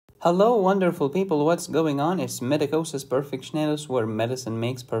Hello, wonderful people. What's going on? It's Medicosis Perfectionalis, where medicine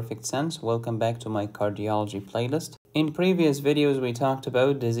makes perfect sense. Welcome back to my cardiology playlist. In previous videos, we talked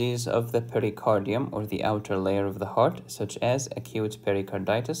about disease of the pericardium, or the outer layer of the heart, such as acute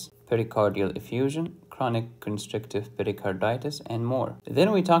pericarditis, pericardial effusion, chronic constrictive pericarditis, and more.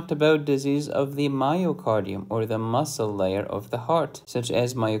 Then we talked about disease of the myocardium, or the muscle layer of the heart, such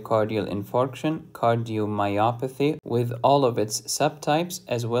as myocardial infarction, cardiomyopathy, with all of its subtypes,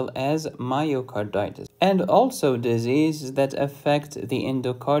 as well as myocarditis. And also diseases that affect the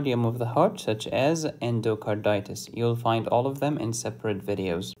endocardium of the heart, such as endocarditis. You'll find all of them in separate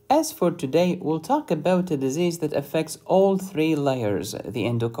videos. As for today, we'll talk about a disease that affects all three layers, the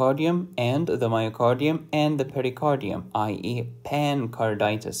endocardium and the myocardium and the pericardium, i.e.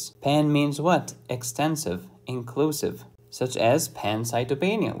 pancarditis. Pan means what? Extensive, inclusive, such as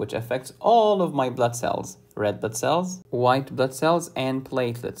pancytopenia, which affects all of my blood cells. Red blood cells, white blood cells, and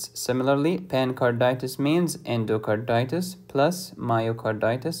platelets. Similarly, pancarditis means endocarditis plus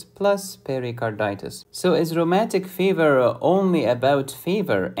myocarditis plus pericarditis. So is rheumatic fever only about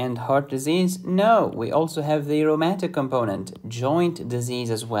fever and heart disease? No, we also have the rheumatic component, joint disease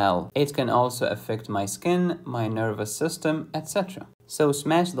as well. It can also affect my skin, my nervous system, etc. So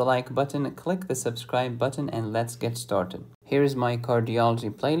smash the like button, click the subscribe button, and let's get started. Here is my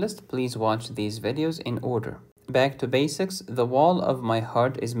cardiology playlist. Please watch these videos in order. Back to basics, the wall of my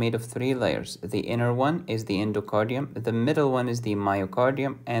heart is made of three layers. The inner one is the endocardium, the middle one is the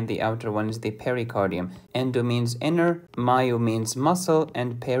myocardium, and the outer one is the pericardium. Endo means inner, myo means muscle,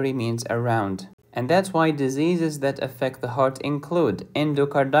 and peri means around. And that's why diseases that affect the heart include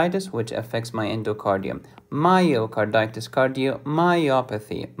endocarditis, which affects my endocardium, myocarditis,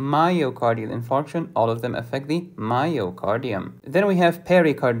 cardiomyopathy, myocardial infarction, all of them affect the myocardium. Then we have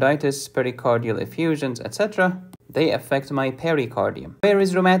pericarditis, pericardial effusions, etc. They affect my pericardium. Where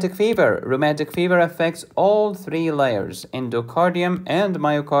is rheumatic fever? Rheumatic fever affects all three layers, endocardium and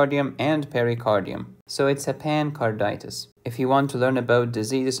myocardium and pericardium. So it's a pancarditis. If you want to learn about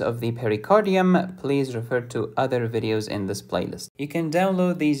diseases of the pericardium, please refer to other videos in this playlist. You can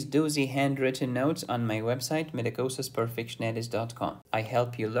download these doozy handwritten notes on my website, medicosisperfectionalis.com. I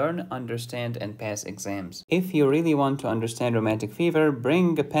help you learn, understand, and pass exams. If you really want to understand rheumatic fever,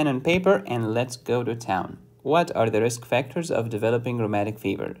 bring a pen and paper and let's go to town. What are the risk factors of developing rheumatic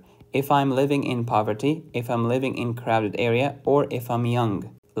fever? If I'm living in poverty, if I'm living in a crowded area, or if I'm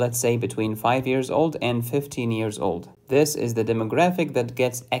young. Let's say between 5 years old and 15 years old. This is the demographic that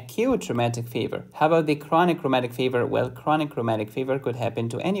gets acute rheumatic fever. How about the chronic rheumatic fever? Well, chronic rheumatic fever could happen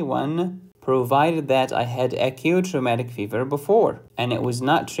to anyone, provided that I had acute rheumatic fever before and it was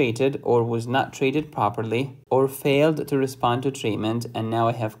not treated or was not treated properly or failed to respond to treatment, and now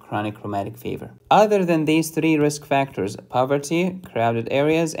I have chronic rheumatic fever. Other than these three risk factors, poverty, crowded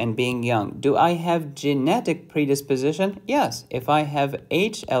areas, and being young, do I have genetic predisposition? Yes. If I have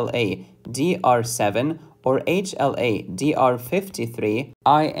HLA-DR7 or HLA-DR53,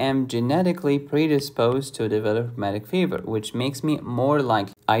 I am genetically predisposed to develop rheumatic fever, which makes me more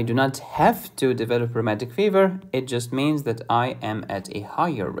likely. I do not have to develop rheumatic fever, it just means that I am at a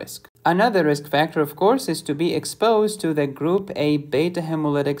higher risk. Another risk factor, of course, is to be exposed to the group A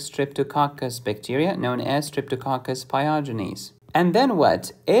beta-hemolytic streptococcus bacteria known as Streptococcus pyogenes. And then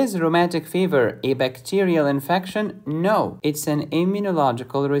what? Is rheumatic fever a bacterial infection? No, it's an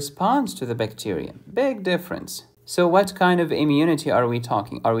immunological response to the bacteria. Big difference. So what kind of immunity are we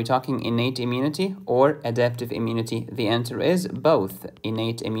talking? Are we talking innate immunity or adaptive immunity? The answer is both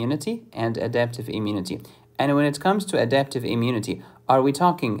innate immunity and adaptive immunity. And when it comes to adaptive immunity, are we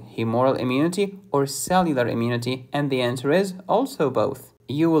talking humoral immunity or cellular immunity? And the answer is also both.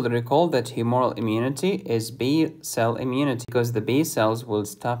 You will recall that humoral immunity is B cell immunity because the B cells will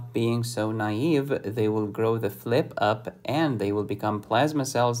stop being so naive. They will grow the flip up and they will become plasma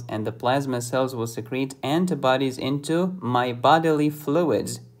cells, and the plasma cells will secrete antibodies into my bodily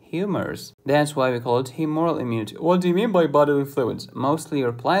fluids, humors. That's why we call it humoral immunity. What do you mean by bodily fluids? Mostly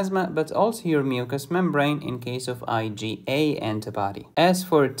your plasma, but also your mucous membrane in case of IgA antibody. As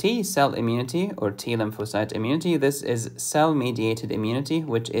for T cell immunity or T lymphocyte immunity, this is cell-mediated immunity,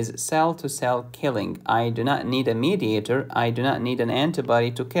 which is cell-to-cell killing. I do not need a mediator. I do not need an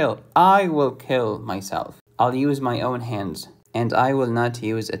antibody to kill. I will kill myself. I'll use my own hands. And I will not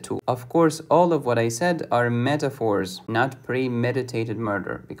use a tool. Of course, all of what I said are metaphors, not premeditated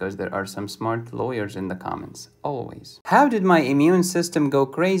murder, because there are some smart lawyers in the comments, always. How did my immune system go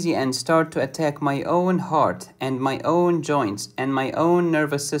crazy and start to attack my own heart and my own joints and my own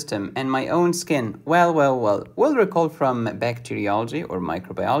nervous system and my own skin? Well, we'll recall from bacteriology or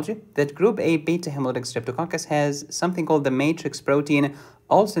microbiology that group A beta-hemolytic streptococcus has something called the matrix protein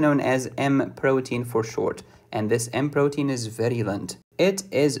also known as M protein for short. And this M protein is virulent. It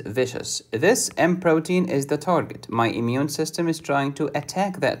is vicious. This M protein is the target. My immune system is trying to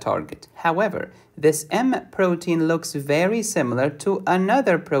attack that target. However, this M protein looks very similar to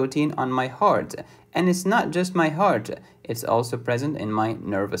another protein on my heart. And it's not just my heart, it's also present in my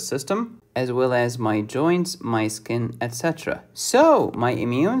nervous system, as well as my joints, my skin, etc. So, my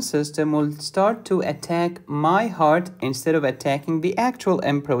immune system will start to attack my heart instead of attacking the actual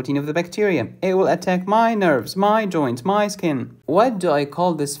M protein of the bacteria. It will attack my nerves, my joints, my skin. What do I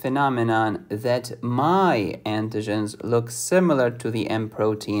call this phenomenon that my antigens look similar to the M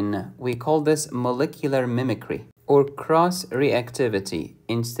protein? We call this molecular mimicry, or cross-reactivity.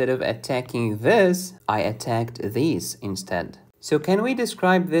 Instead of attacking this, I attacked these instead. So can we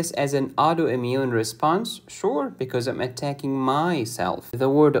describe this as an autoimmune response? Sure, because I'm attacking myself. The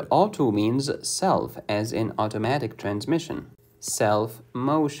word auto means self, as in automatic transmission.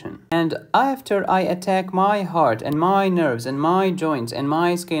 Self-motion. And after I attack my heart and my nerves and my joints and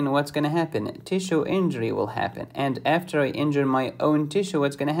my skin, what's going to happen? Tissue injury will happen. And after I injure my own tissue,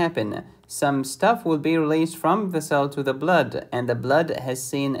 what's going to happen? Some stuff will be released from the cell to the blood, and the blood has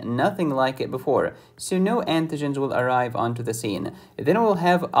seen nothing like it before. So no antigens will arrive onto the scene. Then we'll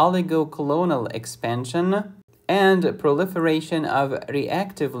have oligoclonal expansion and proliferation of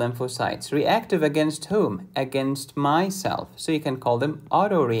reactive lymphocytes. Reactive against whom? Against myself. So you can call them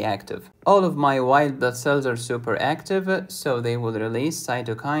autoreactive. All of my white blood cells are super active, so they will release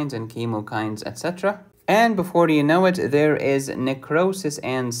cytokines and chemokines, etc. And before you know it, there is necrosis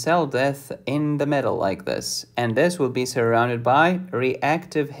and cell death in the middle like this. And this will be surrounded by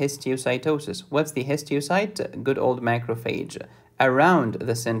reactive histiocytosis. What's the histiocyte? Good old macrophage. Around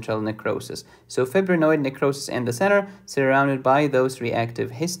the central necrosis. So fibrinoid necrosis in the center, surrounded by those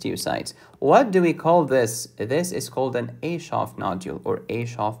reactive histiocytes. What do we call this? This is called an Aschoff nodule or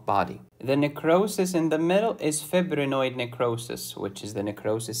Aschoff body. The necrosis in the middle is fibrinoid necrosis, which is the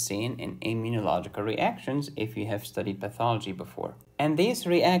necrosis seen in immunological reactions if you have studied pathology before. And these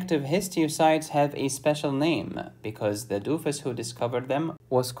reactive histiocytes have a special name because the doofus who discovered them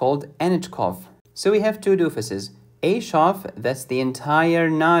was called Anichkov. So we have two doofuses. Aschoff, that's the entire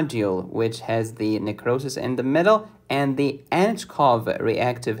nodule, which has the necrosis in the middle, and the Anichkov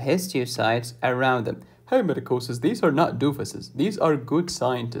reactive histiocytes around them. Hey, medicosis, these are not doofuses. These are good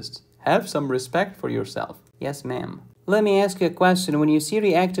scientists. Have some respect for yourself. Yes, ma'am. Let me ask you a question. When you see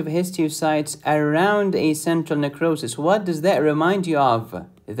reactive histiocytes around a central necrosis, what does that remind you of?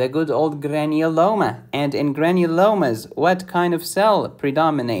 The good old granuloma. And in granulomas, what kind of cell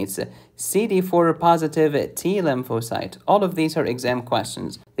predominates? CD4 positive T lymphocyte. All of these are exam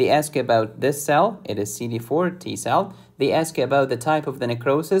questions. They ask you about this cell. It is CD4 T cell. They ask you about the type of the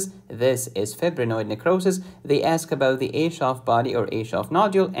necrosis. This is fibrinoid necrosis. They ask about the Aschoff body or Aschoff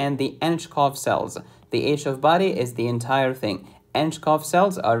nodule and the Anichkov cells. The Aschoff body is the entire thing. Anichkov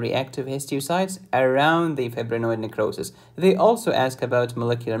cells are reactive histiocytes around the fibrinoid necrosis. They also ask about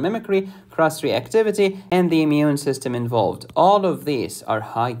molecular mimicry, cross-reactivity, and the immune system involved. All of these are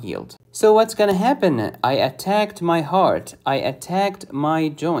high yield. So what's going to happen? I attacked my heart. I attacked my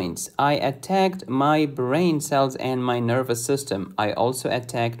joints. I attacked my brain cells and my nervous system. I also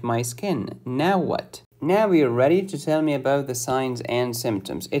attacked my skin. Now what? Now you're ready to tell me about the signs and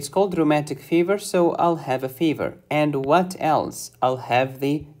symptoms. It's called rheumatic fever, so I'll have a fever. And what else? I'll have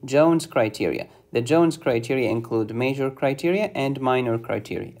the Jones criteria. The Jones criteria include major criteria and minor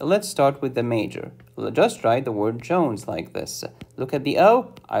criteria. Let's start with the major. Just write the word Jones like this. Look at the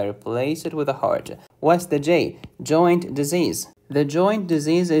O, I replace it with a heart. What's the J? Joint disease. The joint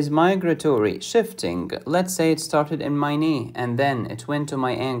disease is migratory, shifting. Let's say it started in my knee, and then it went to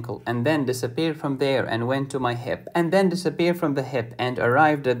my ankle, and then disappeared from there and went to my hip, and then disappeared from the hip and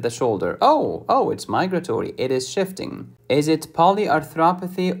arrived at the shoulder. Oh, it's migratory. It is shifting. Is it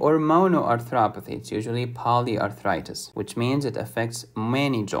polyarthropathy or monoarthropathy? It's usually polyarthritis, which means it affects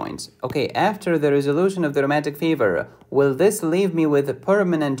many joints. Okay, after the resolution of the rheumatic fever, will this leave me with a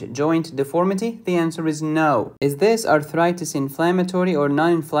permanent joint deformity? The answer is no. Is this arthritis inflammatory or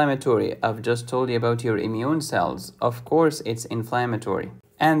non-inflammatory? I've just told you about your immune cells. Of course, it's inflammatory.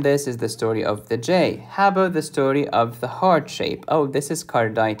 And this is the story of the J. How about the story of the heart shape? Oh, this is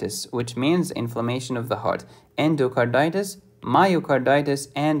carditis, which means inflammation of the heart. Endocarditis, myocarditis,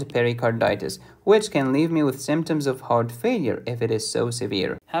 and pericarditis, which can leave me with symptoms of heart failure if it is so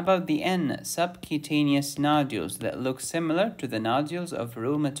severe. How about the N, subcutaneous nodules that look similar to the nodules of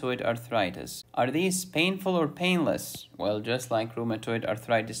rheumatoid arthritis? Are these painful or painless? Well, just like rheumatoid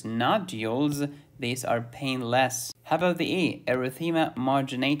arthritis nodules, these are painless. How about the E, erythema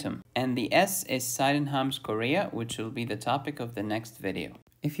marginatum? And the S is Sydenham's chorea, which will be the topic of the next video.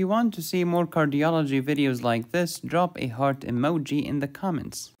 If you want to see more cardiology videos like this, drop a heart emoji in the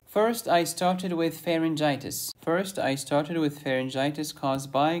comments. First, I started with pharyngitis.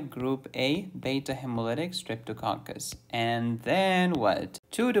 Caused by group A beta-hemolytic streptococcus. And then what?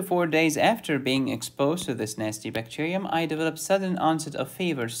 2 to 4 days after being exposed to this nasty bacterium, I developed sudden onset of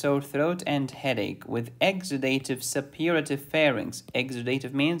fever, sore throat, and headache with exudative suppurative pharynx.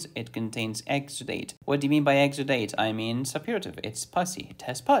 Exudative means it contains exudate. What do you mean by exudate? I mean suppurative. It's pussy. It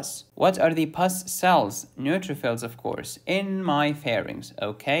has pus. What are the pus cells? Neutrophils, of course, in my pharynx.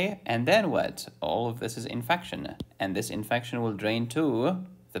 Okay. And then what? All of this is infection. And this infection will drain to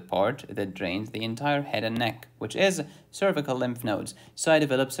the part that drains the entire head and neck, which is cervical lymph nodes. So I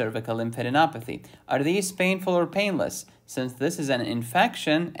develop cervical lymphadenopathy. Are these painful or painless? Since this is an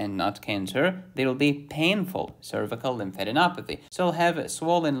infection and not cancer, they will be painful, cervical lymphadenopathy. So I'll have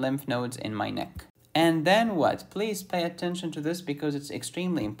swollen lymph nodes in my neck. And then what? Please pay attention to this because it's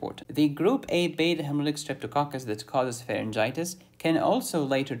extremely important. The group A beta-hemolytic streptococcus that causes pharyngitis can also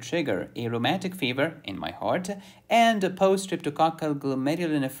later trigger a rheumatic fever in my heart and post-streptococcal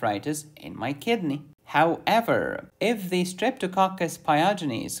glomerulonephritis in my kidney. However, if the Streptococcus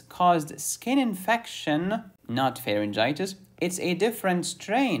pyogenes caused skin infection, not pharyngitis, it's a different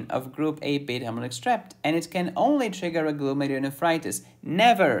strain of group A beta-hemolytic strep, and it can only trigger a glomerulonephritis,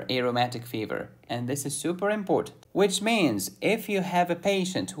 never a rheumatic fever. And this is super important. Which means, if you have a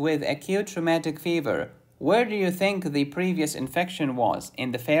patient with acute rheumatic fever, where do you think the previous infection was?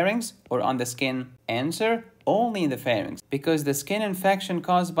 In the pharynx or on the skin? Answer, only in the pharynx, because the skin infection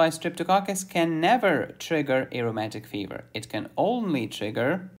caused by Streptococcus can never trigger a rheumatic fever. It can only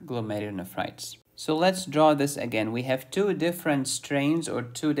trigger glomerulonephritis. So let's draw this again. We have two different strains or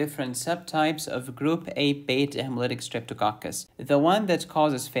two different subtypes of group A beta-hemolytic streptococcus. The one that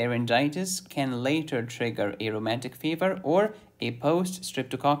causes pharyngitis can later trigger a rheumatic fever or a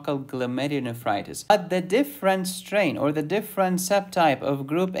post-streptococcal glomerulonephritis. But the different strain or the different subtype of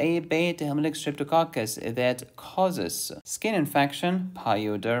group A beta-hemolytic streptococcus that causes skin infection,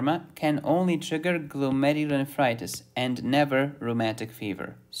 pyoderma, can only trigger glomerulonephritis and never rheumatic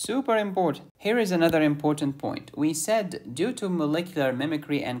fever. Super important. Here is another important point. We said due to molecular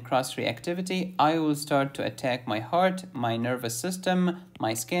mimicry and cross-reactivity, I will start to attack my heart, my nervous system,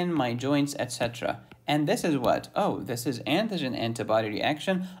 my skin, my joints, etc. And this is what? Oh, this is antigen-antibody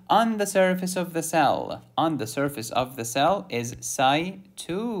reaction on the surface of the cell. On the surface of the cell is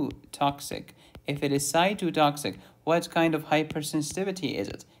cytotoxic. If it is cytotoxic, what kind of hypersensitivity is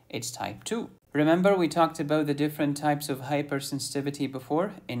it? It's type 2. Remember we talked about the different types of hypersensitivity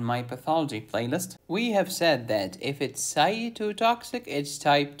before in my pathology playlist? We have said that if it's cytotoxic, it's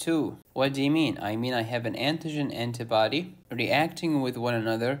type 2. What do you mean? I mean I have an antigen-antibody reacting with one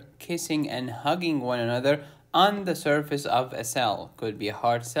another, kissing and hugging one another on the surface of a cell. Could be a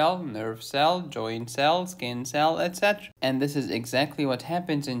heart cell, nerve cell, joint cell, skin cell, etc. And this is exactly what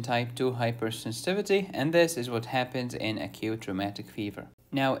happens in type 2 hypersensitivity, and this is what happens in acute rheumatic fever.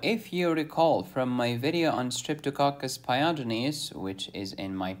 Now, if you recall from my video on Streptococcus pyogenes, which is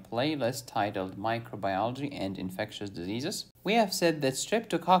in my playlist titled Microbiology and Infectious Diseases, we have said that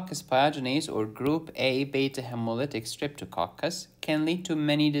Streptococcus pyogenes or group A beta-hemolytic streptococcus can lead to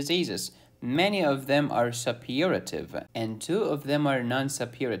many diseases. Many of them are suppurative, and 2 of them are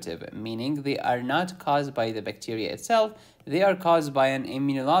non-suppurative, meaning they are not caused by the bacteria itself, they are caused by an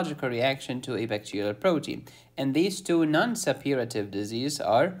immunological reaction to a bacterial protein. And these 2 non-suppurative diseases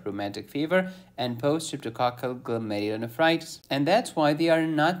are rheumatic fever and post-streptococcal glomerulonephritis. And that's why they are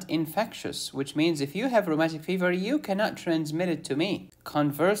not infectious, which means if you have rheumatic fever, you cannot transmit it to me.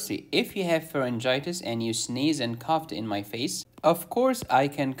 Conversely, if you have pharyngitis and you sneeze and coughed in my face, of course I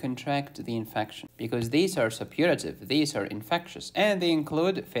can contract the infection because these are suppurative, these are infectious, and they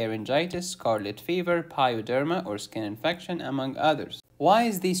include pharyngitis, scarlet fever, pyoderma or skin infection, among others. Why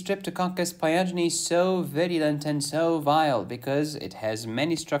is the Streptococcus pyogenes so virulent and so vile? Because it has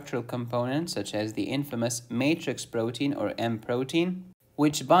many structural components such as the infamous matrix protein or M protein,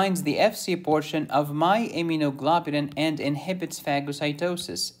 which binds the Fc portion of my immunoglobulin and inhibits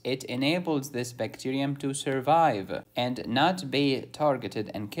phagocytosis. It enables this bacterium to survive and not be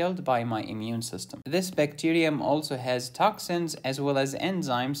targeted and killed by my immune system. This bacterium also has toxins as well as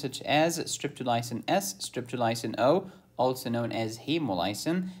enzymes such as streptolysin S, streptolysin O, also known as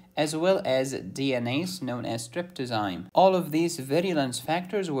hemolysin, as well as DNase known as streptozyme. All of these virulence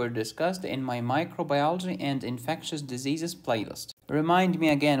factors were discussed in my microbiology and infectious diseases playlist. Remind me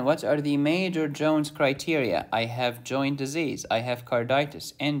again, what are the major Jones criteria? I have joint disease, I have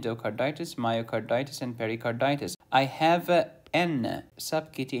carditis, endocarditis, myocarditis, and pericarditis. I have N.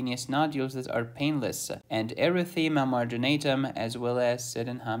 Subcutaneous nodules that are painless, and erythema marginatum, as well as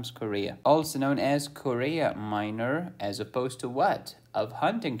Sydenham's chorea, also known as chorea minor, as opposed to what? Of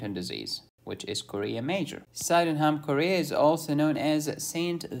Huntington disease, which is chorea major. Sydenham chorea is also known as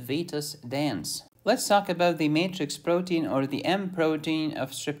St. Vitus dance. Let's talk about the matrix protein or the M protein of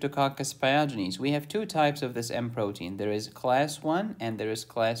Streptococcus pyogenes. We have two types of this M protein. There is class 1 and there is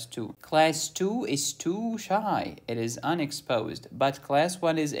class 2. Class 2 is too shy. It is unexposed. But class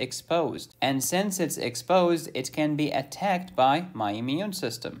 1 is exposed. And since it's exposed, it can be attacked by my immune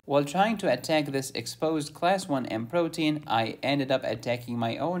system. While trying to attack this exposed class 1 M protein, I ended up attacking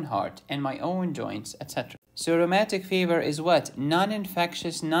my own heart and my own joints, etc. So rheumatic fever is what?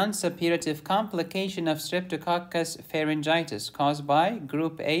 Non-infectious, non-suppurative complication of Streptococcus pharyngitis caused by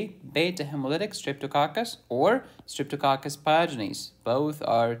group A beta-hemolytic Streptococcus or Streptococcus pyogenes. Both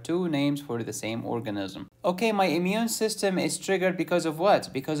are two names for the same organism. Okay, my immune system is triggered because of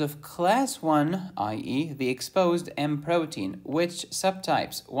what? Because of class 1, i.e. the exposed M protein. Which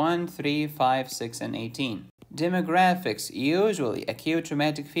subtypes? 1, 3, 5, 6, and 18. Demographics. Usually, acute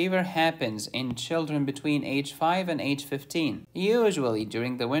rheumatic fever happens in children between age 5 and age 15, usually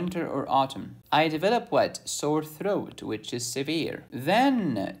during the winter or autumn. I develop what? Sore throat, which is severe.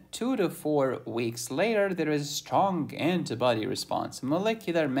 Then, 2 to 4 weeks later, there is strong antibody response,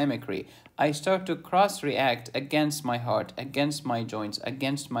 molecular mimicry. I start to cross-react against my heart, against my joints,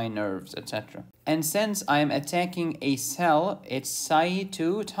 against my nerves, etc. And since I am attacking a cell, it's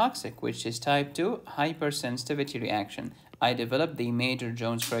Cy2 toxic, which is type 2 hypersensitivity reaction. I develop the major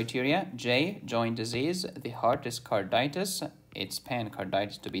Jones criteria. J, joint disease. The heart is carditis. It's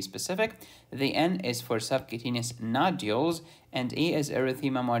pancarditis to be specific. The N is for subcutaneous nodules, and E is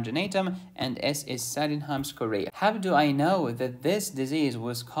erythema marginatum, and S is Sydenham's chorea. How do I know that this disease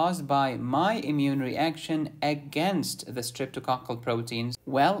was caused by my immune reaction against the streptococcal proteins?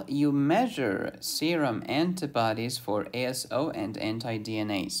 Well, you measure serum antibodies for ASO and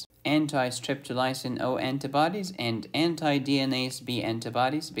anti-DNase. Anti-streptolysin O antibodies and anti-DNase B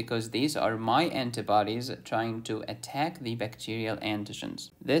antibodies, because these are my antibodies trying to attack the bacterial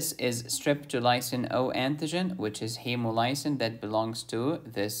antigens. This is streptolysin O antigen, which is hemolysin that belongs to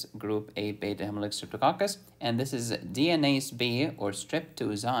this group A beta-hemolytic streptococcus, and this is DNase B or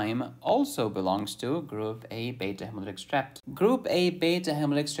streptozyme, also belongs to group A beta-hemolytic strep. Group A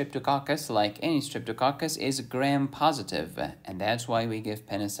beta-hemolytic streptococcus, like any streptococcus, is gram-positive, and that's why we give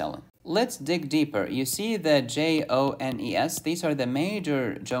penicillin. Let's dig deeper. You see the JONES, these are the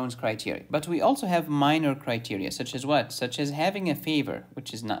major Jones criteria. But we also have minor criteria, such as what? Such as having a fever,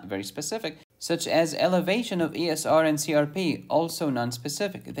 which is not very specific. Such as elevation of ESR and CRP, also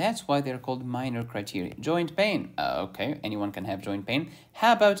non-specific. That's why they're called minor criteria. Joint pain, okay, anyone can have joint pain.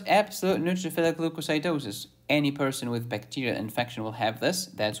 How about absolute neutrophilic leukocytosis? Any person with bacterial infection will have this.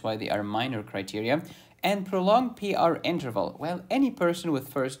 That's why they are minor criteria. And prolonged PR interval. Well, any person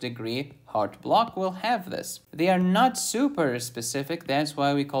with first degree heart block will have this. They are not super specific, that's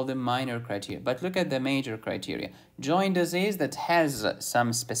why we call them minor criteria. But look at the major criteria. Joint disease that has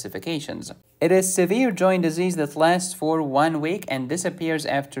some specifications. It is severe joint disease that lasts for 1 week and disappears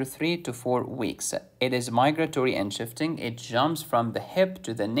after 3 to 4 weeks. It is migratory and shifting. It jumps from the hip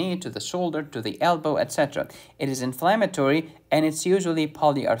to the knee to the shoulder to the elbow, etc. It is inflammatory and it's usually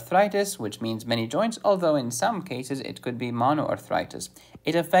polyarthritis, which means many joints, although in some cases it could be monoarthritis.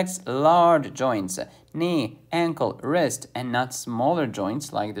 It affects large joints, knee, ankle, wrist, and not smaller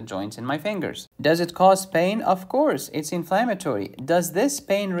joints like the joints in my fingers. Does it cause pain? Of course, it's inflammatory. Does this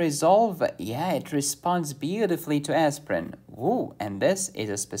pain resolve? Yeah, it responds beautifully to aspirin. Woo, and this is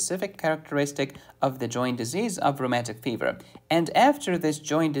a specific characteristic of the joint disease of rheumatic fever. And after this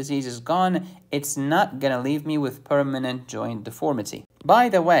joint disease is gone, it's not gonna leave me with permanent joint deformity. By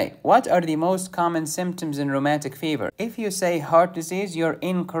the way, what are the most common symptoms in rheumatic fever? If you say heart disease, you're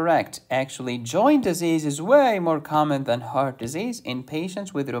incorrect. Actually, joint disease is way more common than heart disease in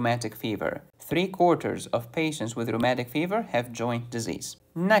patients with rheumatic fever. 3/4 of patients with rheumatic fever have joint disease.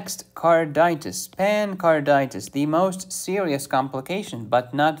 Next, carditis, pancarditis, the most serious complication,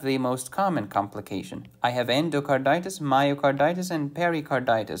 but not the most common complication. I have endocarditis, myocarditis, and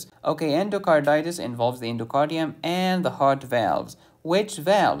pericarditis. Okay, endocarditis involves the endocardium and the heart valves. Which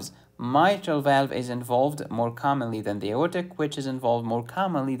valves? Mitral valve is involved more commonly than the aortic, which is involved more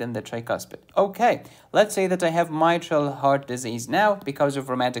commonly than the tricuspid. Okay, let's say that I have mitral heart disease now because of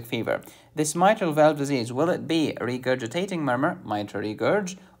rheumatic fever. This mitral valve disease, will it be regurgitating murmur, mitral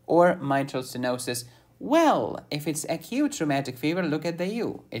regurg, or mitral stenosis? Well, if it's acute rheumatic fever, look at the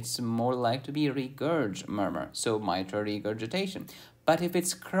U. It's more like to be regurg murmur, so mitral regurgitation. But if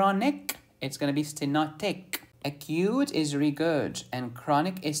it's chronic, it's going to be stenotic. Acute is regurg and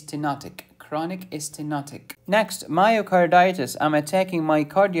chronic is stenotic. Chronic is stenotic. Next, myocarditis. I'm attacking my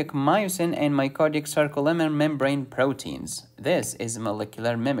cardiac myosin and my cardiac sarcolemma membrane proteins. This is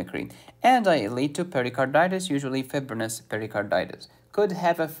molecular mimicry, and I lead to pericarditis, usually fibrinous pericarditis. Could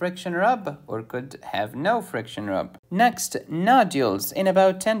have a friction rub or could have no friction rub. Next, nodules in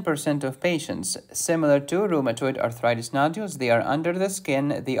about 10% of patients. Similar to rheumatoid arthritis nodules, they are under the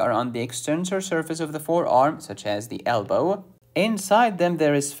skin, they are on the extensor surface of the forearm, such as the elbow. Inside them,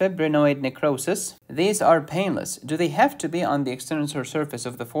 there is fibrinoid necrosis. These are painless. Do they have to be on the extensor surface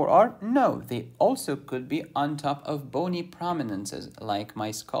of the forearm? No, they also could be on top of bony prominences, like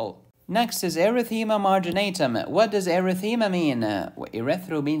my skull. Next is erythema marginatum. What does erythema mean?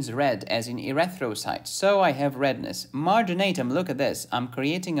 Erythro means red, as in erythrocyte. So I have redness. Marginatum, look at this. I'm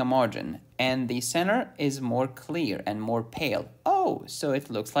creating a margin, and the center is more clear and more pale. Oh, so it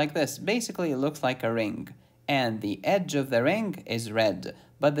looks like this. Basically, it looks like a ring, and the edge of the ring is red,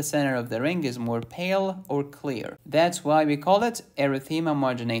 but the center of the ring is more pale or clear. That's why we call it erythema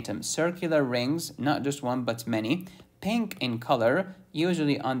marginatum. Circular rings, not just one but many, pink in color,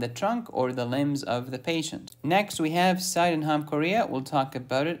 usually on the trunk or the limbs of the patient. Next, we have Sydenham-Chorea. We'll talk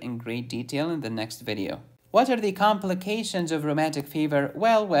about it in great detail in the next video. What are the complications of rheumatic fever?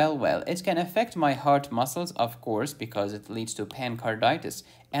 Well, it can affect my heart muscles, of course, because it leads to pancarditis,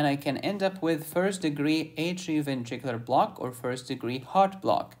 and I can end up with first-degree atrioventricular block or first-degree heart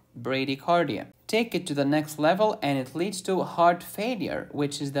block, bradycardia. Take it to the next level and it leads to heart failure,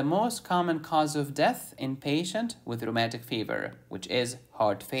 which is the most common cause of death in patient with rheumatic fever, which is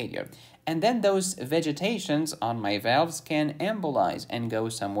heart failure. And then those vegetations on my valves can embolize and go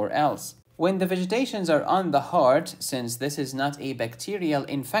somewhere else. When the vegetations are on the heart, since this is not a bacterial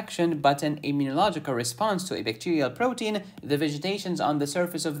infection but an immunological response to a bacterial protein, the vegetations on the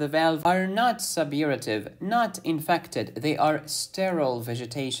surface of the valve are not suburative, not infected, they are sterile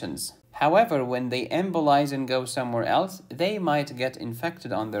vegetations. However, when they embolize and go somewhere else, they might get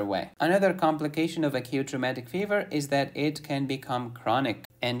infected on their way. Another complication of acute rheumatic fever is that it can become chronic,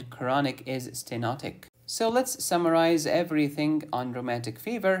 and chronic is stenotic. So let's summarize everything on rheumatic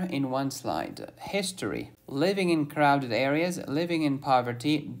fever in one slide. History. Living in crowded areas, living in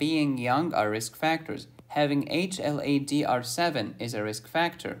poverty, being young are risk factors. Having HLA-DR7 is a risk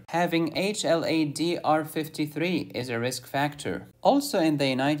factor. Having HLA-DR53 is a risk factor. Also in the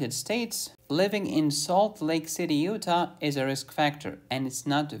United States, living in Salt Lake City, Utah is a risk factor, and it's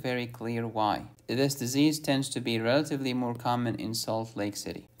not very clear why. This disease tends to be relatively more common in Salt Lake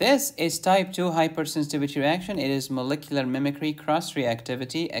City. This is type 2 hypersensitivity reaction. It is molecular mimicry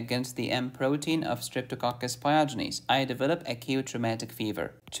cross-reactivity against the M protein of Streptococcus pyogenes. I develop acute rheumatic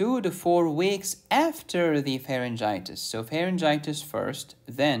fever 2 to 4 weeks after the pharyngitis. So pharyngitis first,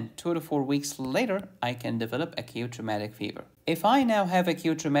 then 2 to 4 weeks later, I can develop acute rheumatic fever. If I now have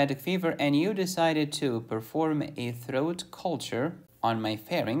acute rheumatic fever and you decided to perform a throat culture on my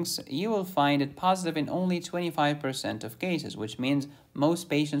pharynx, you will find it positive in only 25% of cases, which means most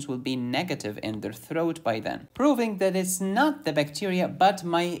patients will be negative in their throat by then, proving that it's not the bacteria but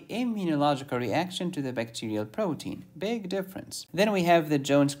my immunological reaction to the bacterial protein. Big difference. Then we have the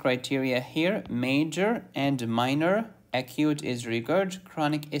Jones criteria here, major and minor. Acute is regurg,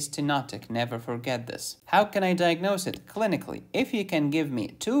 chronic is stenotic. Never forget this. How can I diagnose it clinically? If you can give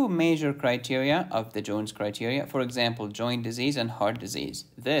me 2 major criteria of the Jones criteria, for example, joint disease and heart disease,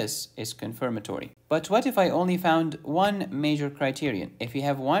 this is confirmatory. But what if I only found 1 major criterion? If you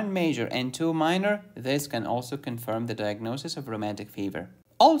have 1 major and 2 minor, this can also confirm the diagnosis of rheumatic fever.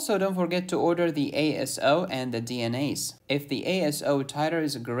 Also, don't forget to order the ASO and the DNase. If the ASO titer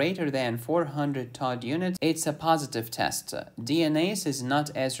is greater than 400 Todd units, it's a positive test. DNase is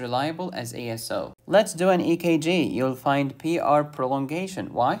not as reliable as ASO. Let's do an EKG. You'll find PR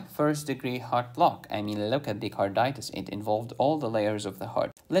prolongation. Why? First degree heart block. I mean, look at the carditis. It involved all the layers of the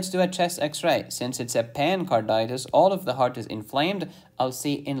heart. Let's do a chest x-ray. Since it's a pancarditis, all of the heart is inflamed. I'll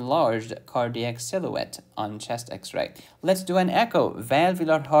see enlarged cardiac silhouette on chest x-ray. Let's do an echo.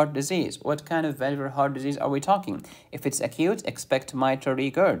 Valvular heart disease. What kind of valvular heart disease are we talking? If it's acute, expect mitral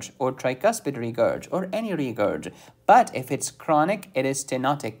regurg or tricuspid regurg or any regurg. But if it's chronic, it is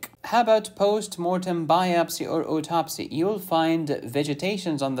stenotic. How about post-mortem biopsy or autopsy? You'll find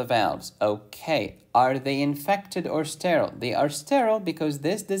vegetations on the valves. Okay, are they infected or sterile? They are sterile because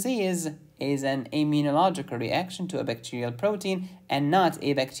this disease is an immunological reaction to a bacterial protein and not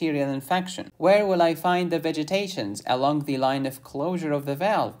a bacterial infection. Where will I find the vegetations? Along the line of closure of the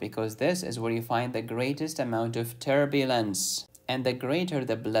valve, because this is where you find the greatest amount of turbulence. And the greater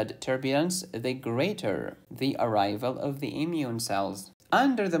the blood turbulence, the greater the arrival of the immune cells.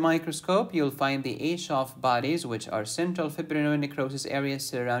 Under the microscope, you'll find the HOF bodies, which are central fibrinoid necrosis areas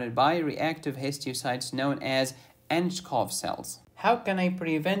surrounded by reactive histiocytes known as Anchkov cells. How can I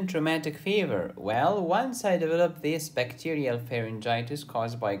prevent rheumatic fever? Well, once I develop this bacterial pharyngitis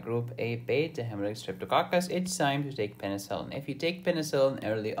caused by group A beta-hemolytic streptococcus, it's time to take penicillin. If you take penicillin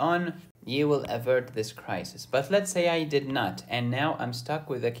early on, you will avert this crisis. But let's say I did not, and now I'm stuck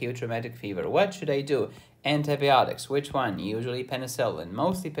with acute rheumatic fever. What should I do? Antibiotics. Which one? Usually penicillin.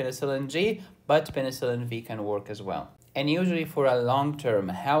 Mostly penicillin G, but penicillin V can work as well. And usually for a long term.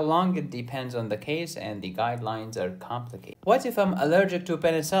 How long? It depends on the case, and the guidelines are complicated. What if I'm allergic to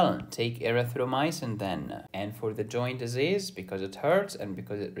penicillin? Take erythromycin then. And for the joint disease, because it hurts and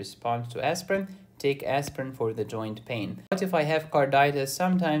because it responds to aspirin, take aspirin for the joint pain. What if I have carditis?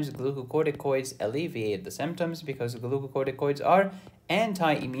 Sometimes glucocorticoids alleviate the symptoms because glucocorticoids are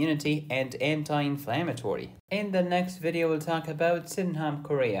anti-immunity and anti-inflammatory. In the next video, we'll talk about Sydenham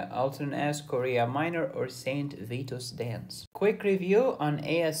chorea, also known as chorea minor or Saint Vitus dance. Quick review on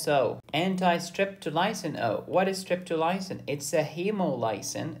ASO. Anti-streptolysin O. What is streptolysin? It's a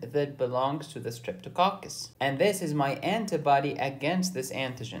hemolysin that belongs to the streptococcus. And this is my antibody against this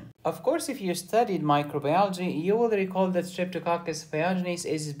antigen. Of course, if you studied microbiology, you will recall that Streptococcus pyogenes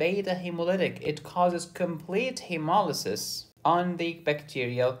is beta-hemolytic. It causes complete hemolysis on the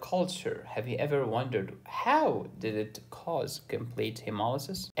bacterial culture. Have you ever wondered how did it cause complete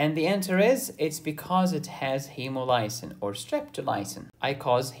hemolysis? And the answer is, it's because it has hemolysin or streptolysin. I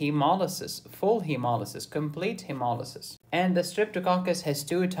cause hemolysis, full hemolysis, complete hemolysis. And the streptococcus has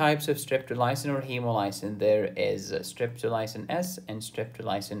two types of streptolysin or hemolysin. There is streptolysin S and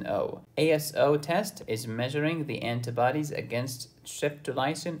streptolysin O. ASO test is measuring the antibodies against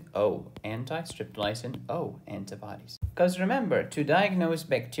streptolysin O, anti-streptolysin O antibodies. Because remember, to diagnose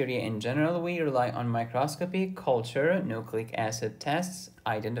bacteria in general, we rely on microscopy, culture, nucleic acid tests,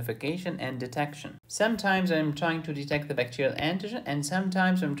 identification, and detection. Sometimes I'm trying to detect the bacterial antigen, and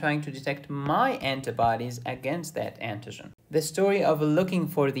sometimes I'm trying to detect my antibodies against that antigen. The story of looking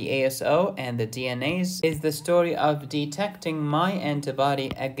for the ASO and the DNase is the story of detecting my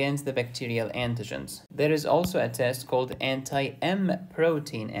antibody against the bacterial antigens. There is also a test called anti-M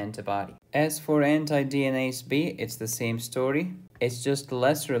protein antibody. As for anti-DNase B, it's the same story. It's just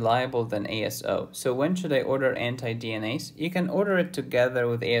less reliable than ASO. So when should I order anti-DNase? You can order it together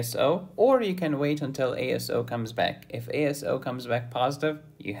with ASO, or you can wait until ASO comes back. If ASO comes back positive,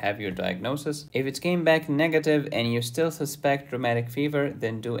 you have your diagnosis. If it came back negative and you still suspect rheumatic fever,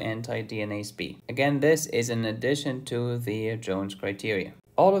 then do anti-DNase B. Again, this is in addition to the Jones criteria.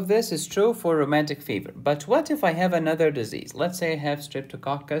 All of this is true for rheumatic fever, but what if I have another disease? Let's say I have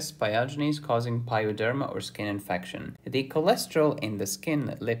Streptococcus pyogenes causing pyoderma or skin infection. The cholesterol in the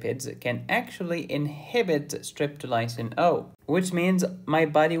skin lipids can actually inhibit streptolysin O, which means my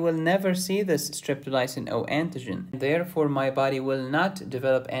body will never see this streptolysin O antigen. Therefore, my body will not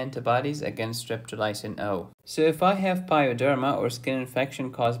develop antibodies against streptolysin O. So if I have pyoderma or skin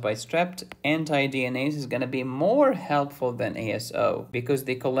infection caused by strep, anti-DNase is going to be more helpful than ASO because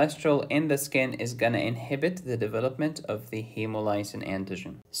the cholesterol in the skin is going to inhibit the development of the hemolysin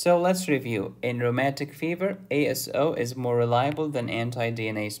antigen. So let's review. In rheumatic fever, ASO is more reliable than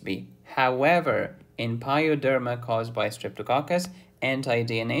anti-DNase B. However, in pyoderma caused by streptococcus,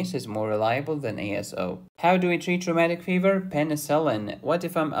 anti-DNase is more reliable than ASO. How do we treat rheumatic fever? Penicillin. What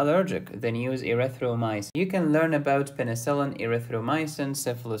if I'm allergic? Then use erythromycin. You can learn about penicillin, erythromycin,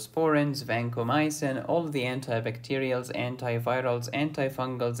 cephalosporins, vancomycin, all of the antibacterials, antivirals,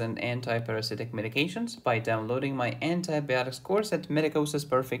 antifungals, and antiparasitic medications by downloading my antibiotics course at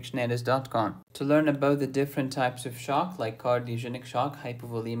medicosisperfectionalis.com. To learn about the different types of shock like cardiogenic shock,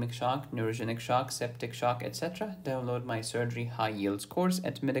 hypovolemic shock, neurogenic shock, septic shock, etc., download my surgery high yields course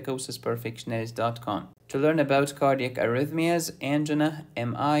at medicosisperfectionalis.com. To learn about cardiac arrhythmias, angina,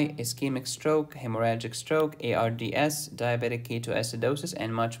 MI, ischemic stroke, hemorrhagic stroke, ARDS, diabetic ketoacidosis,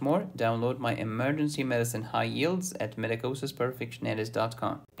 and much more, download my emergency medicine high yields at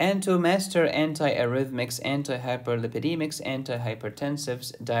medicosisperfectionalis.com. And to master antiarrhythmics, antihyperlipidemics,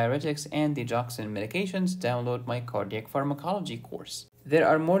 antihypertensives, diuretics, and digoxin medications, download my cardiac pharmacology course. There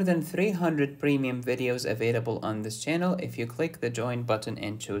are more than 300 premium videos available on this channel if you click the join button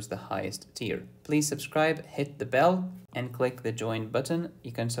and choose the highest tier. Please subscribe, hit the bell, and click the join button.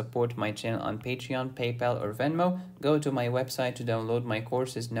 You can support my channel on Patreon, PayPal, or Venmo. Go to my website to download my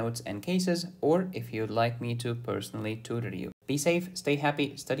courses, notes, and cases, or if you'd like me to personally tutor you. Be safe, stay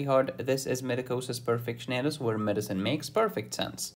happy, study hard. This is Medicosis Perfectionalis, where medicine makes perfect sense.